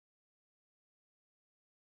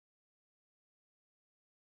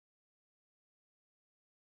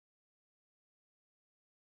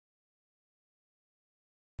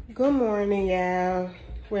Good morning, y'all.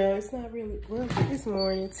 Well, it's not really, well, this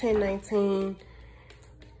morning, 10:19.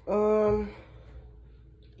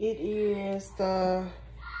 It is the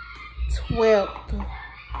 12th.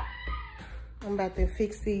 I'm about to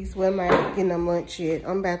fix these. Well, I'm not getting them lunch yet.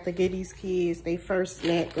 I'm about to get these kids their first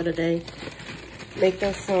snack of the day. Make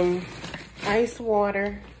them some ice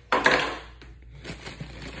water.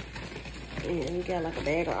 And we got like a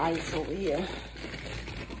bag of ice over here.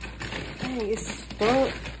 Dang, it's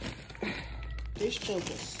stuck. This joke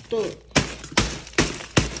is stuck.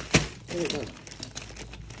 There we go.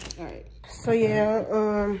 Alright. So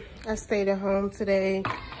yeah, I stayed at home today.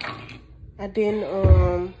 I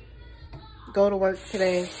didn't go to work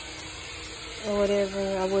today or whatever.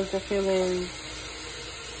 I wasn't feeling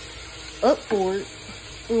up for it.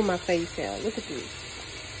 Ooh, my face out. Look at this.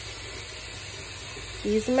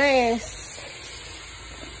 These masks.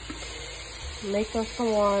 Make them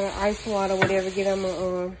some water, ice water, whatever. Get them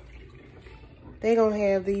a, they gonna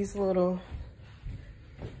have these little,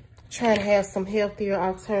 trying to have some healthier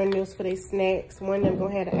alternatives for their snacks. One of them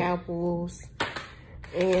gonna have the apples,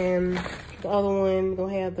 and the other one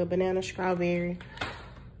gonna have the banana strawberry.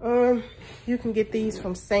 You can get these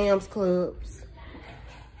from Sam's Clubs.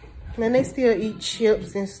 Now they still eat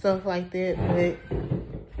chips and stuff like that, but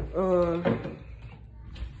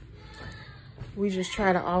we just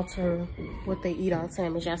try to alter what they eat all the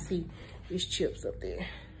time. As y'all see, these chips up there.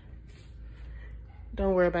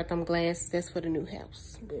 Don't worry about them glasses. That's for the new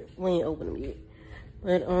house. But we ain't open them yet.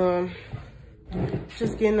 But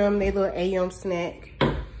just getting them their little AM snack.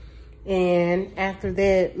 And after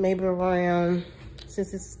that, maybe around,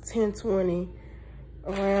 since it's 10:20,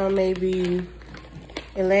 around maybe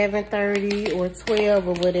 11:30 or 12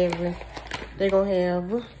 or whatever, they're gonna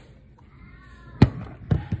have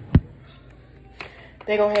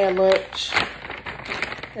lunch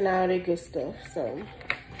and all that good stuff. So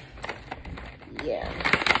yeah,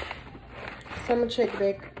 so I'm gonna check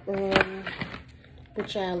back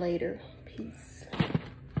with y'all later. Peace.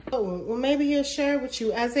 Oh, well, maybe he'll share with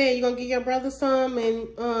you. Isaiah, you gonna get your brother some, and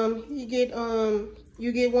you get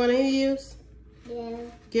one of his? Yeah.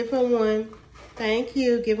 Give him one. Thank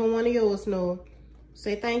you. Give him one of yours, Noah.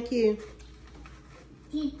 Say thank you.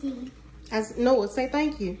 Noah, say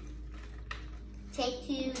thank you. Take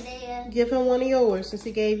two there. Give him one of yours since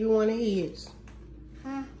he gave you one of his.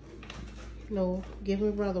 Huh? No, give my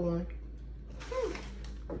brother one.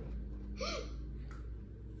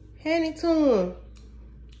 Hand it to him.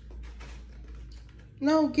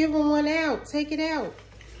 No, give him one out. Take it out.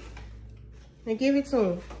 And give it to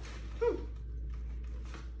him.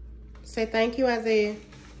 Say thank you, Isaiah.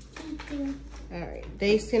 Thank you. All right.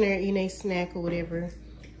 They sitting there eating a snack or whatever.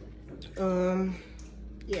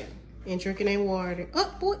 Yeah. And drinking their water.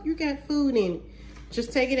 Oh, boy, you got food in it.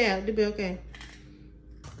 Just take it out. It'll be okay.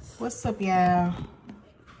 What's up, y'all?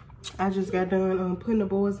 I just got done putting the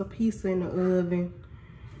boys a pizza in the oven.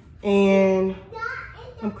 And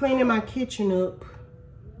I'm cleaning my kitchen up.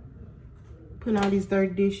 Putting all these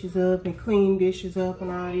dirty dishes up and clean dishes up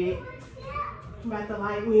and all that. I'm about to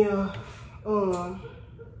light me an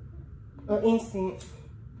incense.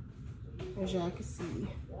 As y'all can see.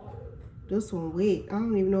 This one wet. I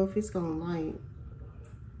don't even know if it's gonna light.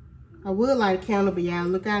 I would light a candle, but y'all,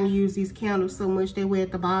 look, I don't use these candles so much. They wet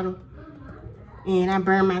at the bottom. And I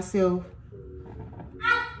burn myself.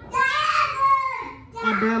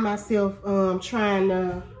 Trying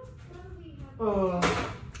to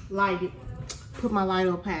light it. Put my light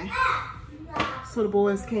up high. So the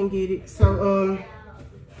boys can't get it. So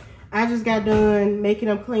I just got done making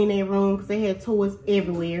them clean their room because they had toys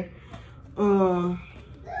everywhere.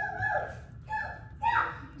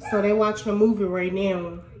 So they watching a movie right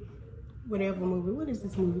now. Whatever movie. What is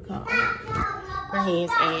this movie called? My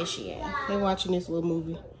hand's ashy. Yeah. They watching this little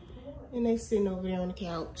movie. And they sitting over there on the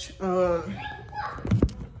couch. I'm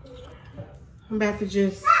about to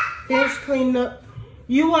just finish cleaning up.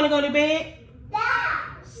 You want to go to bed?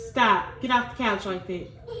 Stop. Get off the couch like that.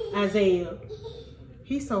 Isaiah.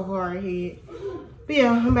 He's so hard-headed. But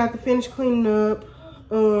yeah, I'm about to finish cleaning up.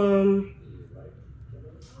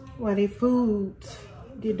 While their food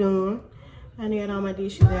get done. I got all my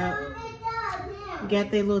dishes out.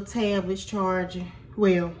 Got their little tablets charging.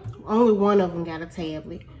 Well, only one of them got a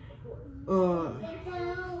tablet.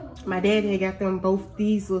 My dad had got them both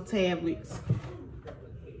these little tablets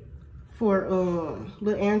for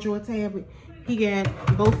little Android tablet. He got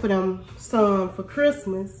both of them some for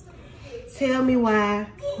Christmas. Tell me why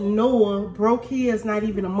Noah broke his not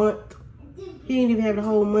even a month. He didn't even have the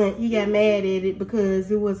whole month. He got mad at it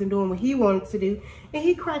because it wasn't doing what he wanted to do. And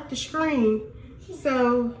he cracked the screen.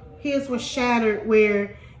 So his was shattered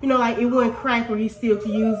where you know, like it wouldn't crack where he still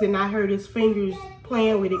could use it, and I heard his fingers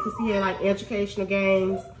playing with it because he had like educational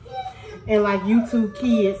games and like YouTube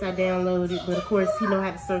Kids I downloaded, but of course he know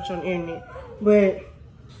how to search on the internet. But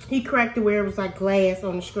he cracked it where it was like glass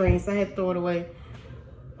on the screen, so I had to throw it away.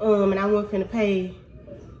 And I wasn't finna pay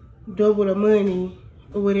double the money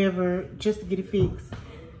or whatever just to get it fixed.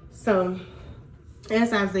 So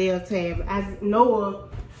that's Isaiah's tab. Noah,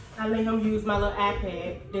 I let him use my little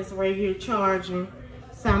iPad that's right here charging.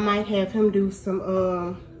 So I might have him do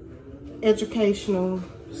some educational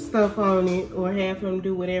stuff on it, or have him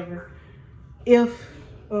do whatever. If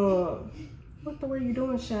what the way you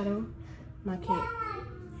doing, Shadow? My cat.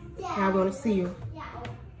 I want to see you.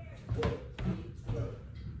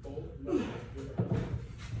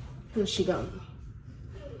 Here she goes.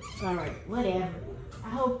 All right, whatever. I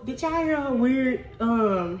hope, did y'all hear her weird,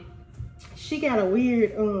 she got a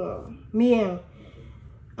weird meow.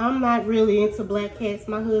 I'm not really into black cats.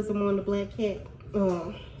 My husband wanted a black cat.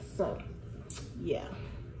 So yeah,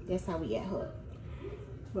 that's how we got her.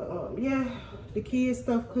 But yeah, the kids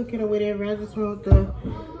stuff cooking or whatever. I just want to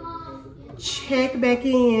check back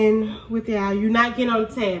in with y'all. You're not getting on the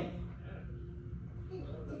tablet.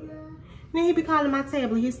 Then he be calling my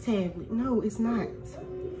tablet his tablet. No, it's not.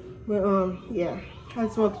 But yeah, I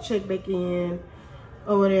just want to check back in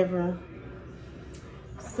or whatever.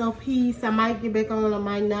 So peace. I might get back on, I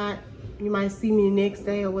might not. You might see me the next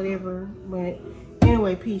day or whatever. But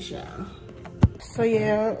anyway, peace, y'all. So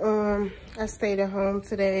yeah, I stayed at home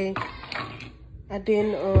today. I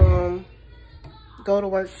didn't go to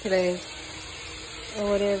work today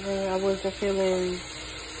or whatever. I wasn't feeling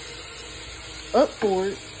up for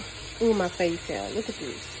it. Ooh, my face, y'all. Look at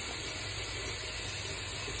this.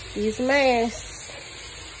 These masks.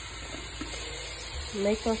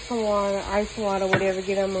 Make up some water, ice water, whatever.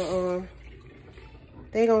 Get them a,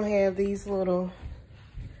 they gonna have these little,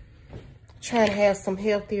 trying to have some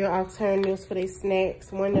healthier alternatives for their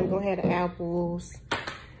snacks. One of them gonna have the apples,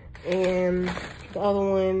 and the other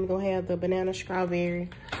one gonna have the banana strawberry.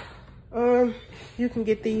 You can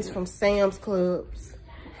get these from Sam's Clubs.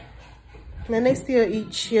 Now they still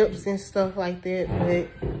eat chips and stuff like that,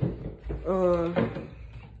 but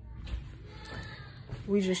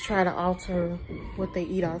we just try to alter what they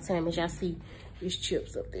eat all the time. As y'all see, these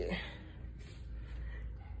chips up there.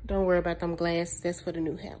 Don't worry about them glasses. That's for the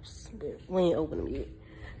new house, but we ain't open them yet.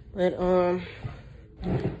 But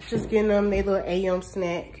just getting them their little AM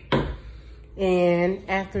snack, and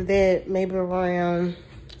after that, maybe around,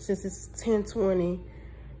 since it's 10:20,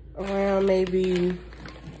 around maybe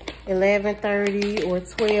 11:30 or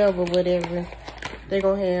 12 or whatever, they're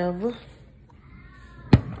gonna have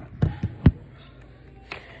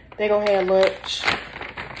lunch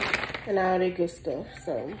and all that good stuff.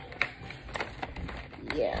 So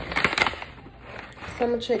yeah, so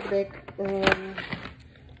I'm gonna check back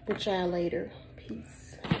with y'all later.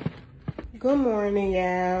 Peace. Good morning,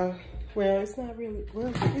 y'all. Well, it's not really,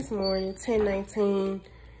 well, it's morning, 10:19.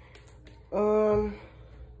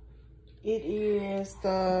 It is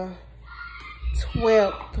the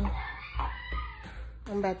 12th.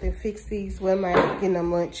 I'm about to fix these. Well, I'm not getting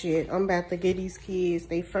them lunch yet. I'm about to get these kids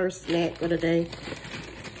their first snack of the day.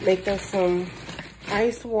 Make them some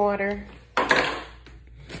ice water.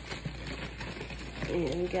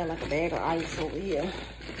 And we got like a bag of ice over here.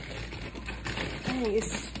 Dang,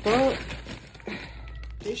 it's stuck.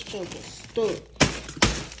 This junk is stuck.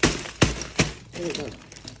 There we go.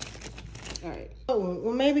 All right. Oh,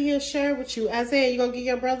 well, maybe he'll share with you. Isaiah, you gonna give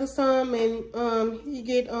your brother some, and you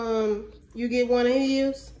get one of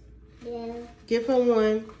his? Yeah. Give him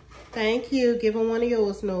one. Thank you. Give him one of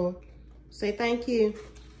yours, Noah. Say thank you.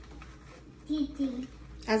 Titi.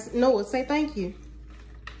 Noah, say thank you.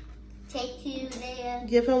 Take two there.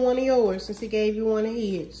 Give him one of yours since he gave you one of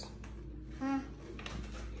his. Huh?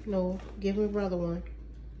 No, give my brother one.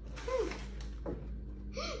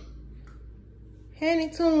 Hand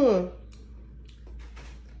it to him.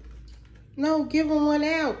 No, give him one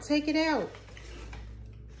out. Take it out.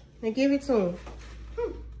 And give it to him.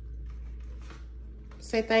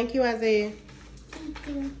 Say thank you, Isaiah. Thank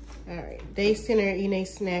you. All right. They sitting there eating a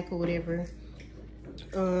snack or whatever.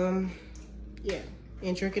 Yeah.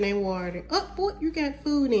 And drinking their water. Oh, boy, you got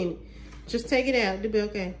food in it. Just take it out. It'll be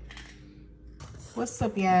okay. What's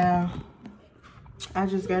up, y'all? I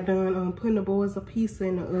just got done putting the boys a pizza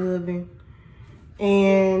in the oven.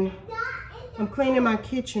 And I'm cleaning my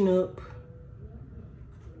kitchen up.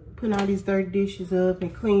 Putting all these dirty dishes up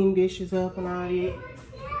and clean dishes up and all that.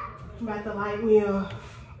 I'm about to light me an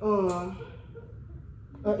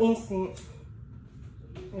incense.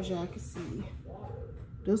 As y'all can see.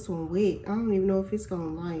 This one wet. I don't even know if it's gonna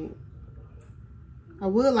light. I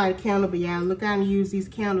would light a candle, but y'all, look, I use these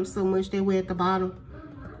candles so much they way at the bottom.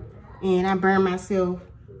 And I burn myself.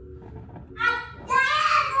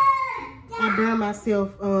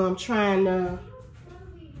 Trying to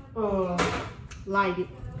light it.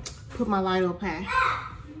 Put my light up high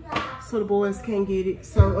so the boys can't get it.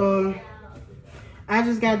 So I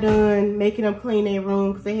just got done making them clean their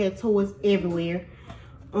room because they had toys everywhere.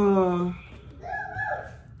 So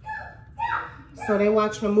they're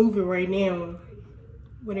watching a movie right now.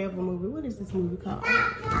 Whatever movie. What is this movie called?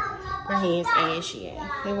 My hand's ashy.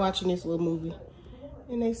 They're watching this little movie.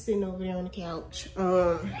 And they sitting over there on the couch.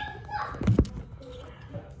 I'm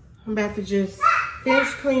about to just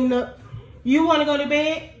finish cleaning up. You want to go to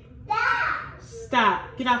bed?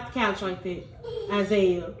 Stop. Get off the couch like that.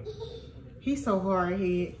 Isaiah. He's so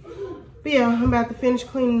hard-headed. But yeah, I'm about to finish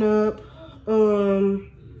cleaning up.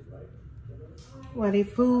 While their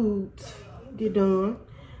food get done.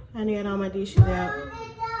 I got all my dishes out.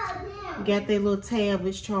 Got their little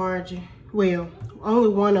tablets charging. Well, only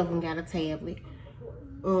one of them got a tablet.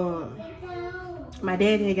 My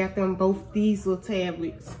dad had got them both these little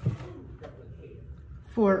tablets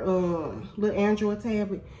for little Android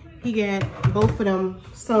tablet. He got both of them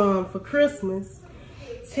some for Christmas.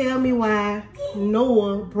 Tell me why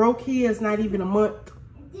Noah broke his not even a month.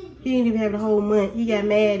 He didn't even have the whole month. He got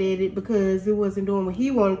mad at it because it wasn't doing what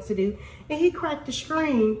he wanted to do. And he cracked the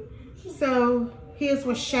screen. So his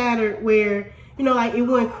was shattered where, you know, like it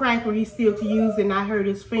wouldn't crack where he still could use it. And I heard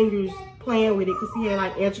his fingers playing with it because he had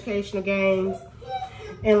like educational games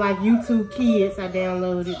and like YouTube Kids I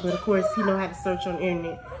downloaded. But of course, he know how to search on the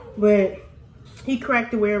internet. But he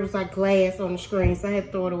cracked it where it was like glass on the screen. So I had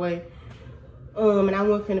to throw it away. And I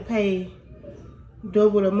wasn't finna pay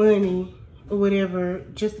double the money or whatever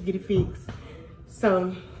just to get it fixed.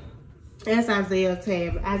 So that's Isaiah's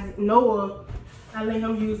tab. Noah, I let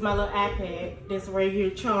him use my little iPad that's right here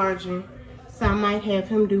charging. So I might have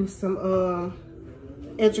him do some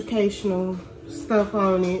educational stuff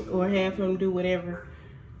on it or have him do whatever.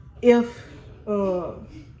 If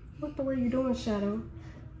what the way you doing, Shadow?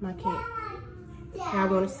 My cat. I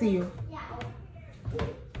want to see you.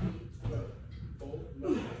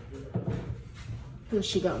 Here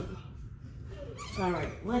she goes. All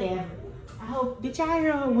right, whatever. I hope, did y'all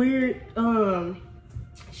hear her weird,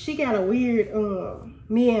 she got a weird,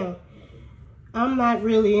 meow. I'm not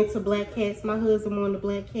really into black cats. My husband wanted a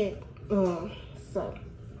black cat. So,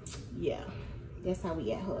 yeah, that's how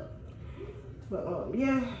we got her. But,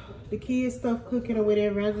 yeah, the kids stuff cooking or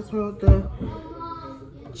whatever. I just want to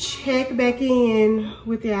check back in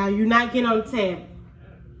with y'all. You're not getting on the tablet.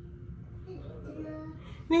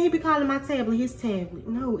 Then he be calling my tablet his tablet.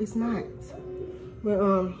 No, it's not. But,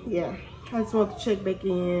 yeah, I just want to check back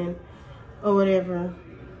in or whatever.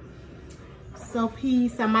 So,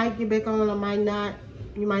 peace. I might get back on, I might not.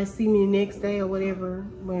 You might see me the next day or whatever.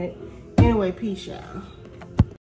 But, anyway, peace, y'all.